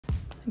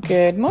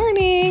Good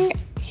morning!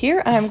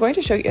 Here I'm going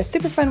to show you a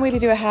super fun way to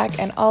do a hack,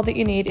 and all that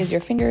you need is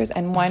your fingers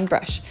and one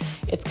brush.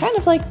 It's kind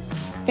of like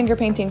finger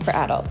painting for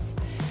adults.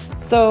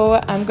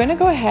 So I'm going to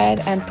go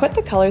ahead and put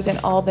the colors in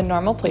all the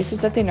normal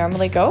places that they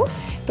normally go,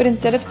 but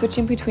instead of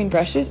switching between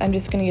brushes, I'm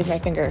just going to use my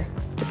finger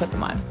to put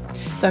them on.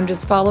 So I'm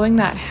just following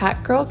that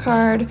HAC girl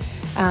card,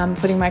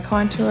 putting my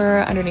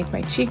contour underneath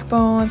my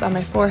cheekbones, on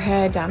my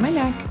forehead, down my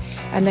neck,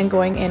 and then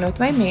going in with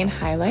my main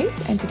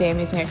highlight. And today I'm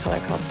using a color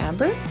called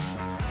Amber.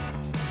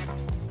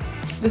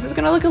 This is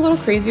going to look a little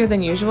crazier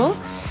than usual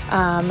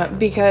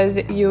because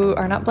you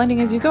are not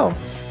blending as you go,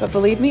 but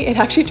believe me, it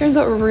actually turns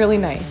out really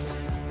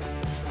nice.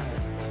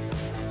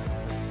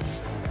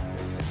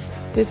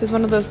 This is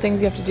one of those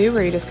things you have to do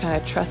where you just kind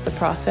of trust the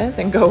process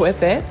and go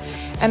with it.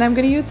 And I'm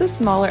going to use the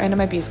smaller end of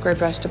my B-squared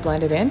brush to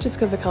blend it in, just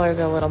because the colors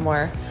are a little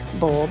more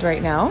bold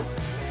right now.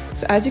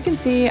 So as you can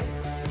see,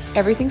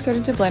 everything's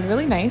starting to blend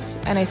really nice,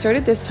 and I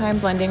started this time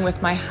blending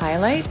with my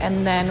highlight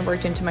and then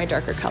worked into my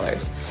darker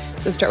colors.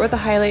 So start with the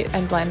highlight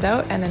and blend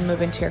out, and then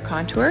move into your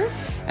contour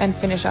and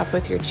finish off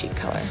with your cheek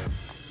color.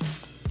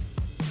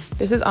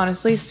 This is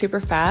honestly super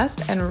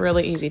fast and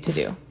really easy to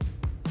do.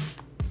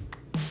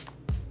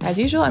 As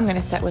usual, I'm going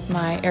to set with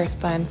my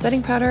Airspun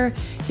setting powder,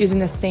 using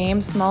the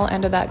same small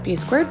end of that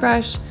B-squared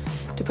brush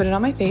to put it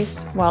on my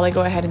face while I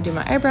go ahead and do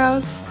my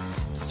eyebrows,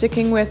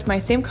 sticking with my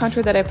same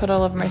contour that I put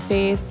all over my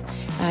face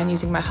and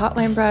using my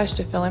hotline brush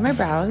to fill in my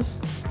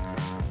brows.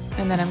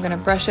 And then I'm going to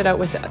brush it out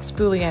with that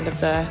spoolie end of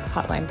the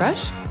hotline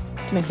brush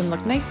to make them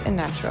look nice and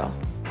natural.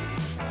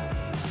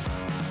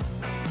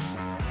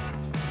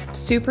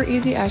 Super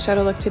easy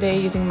eyeshadow look today,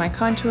 using my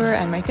contour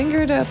and my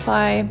finger to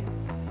apply.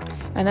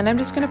 And then I'm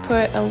just going to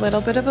put a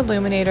little bit of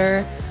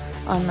illuminator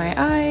on my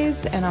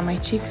eyes and on my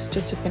cheeks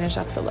just to finish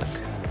off the look.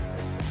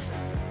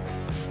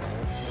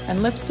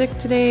 And lipstick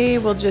today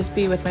will just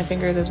be with my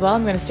fingers as well.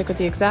 I'm going to stick with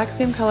the exact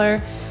same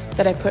color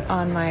that I put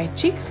on my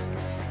cheeks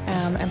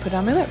and put it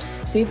on my lips.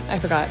 See, I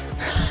forgot.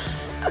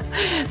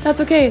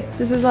 That's okay,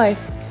 this is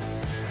life.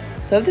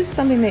 So if this is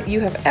something that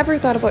you have ever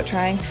thought about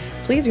trying,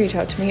 please reach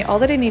out to me. All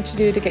that I need to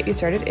do to get you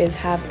started is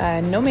have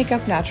a no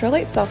makeup natural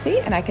light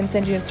selfie, and I can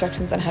send you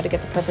instructions on how to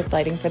get the perfect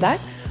lighting for that.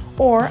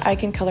 Or I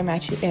can color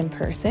match you in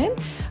person.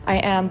 I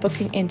am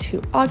booking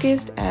into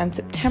August and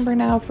September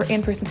now for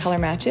in-person color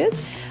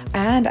matches,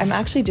 and I'm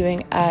actually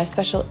doing a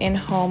special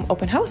in-home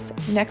open house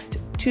next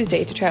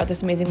Tuesday to try out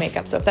this amazing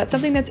makeup. So if that's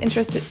something that's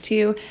interesting to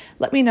you,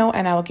 let me know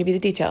and I will give you the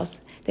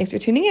details. Thanks for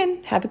tuning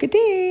in. Have a good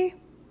day.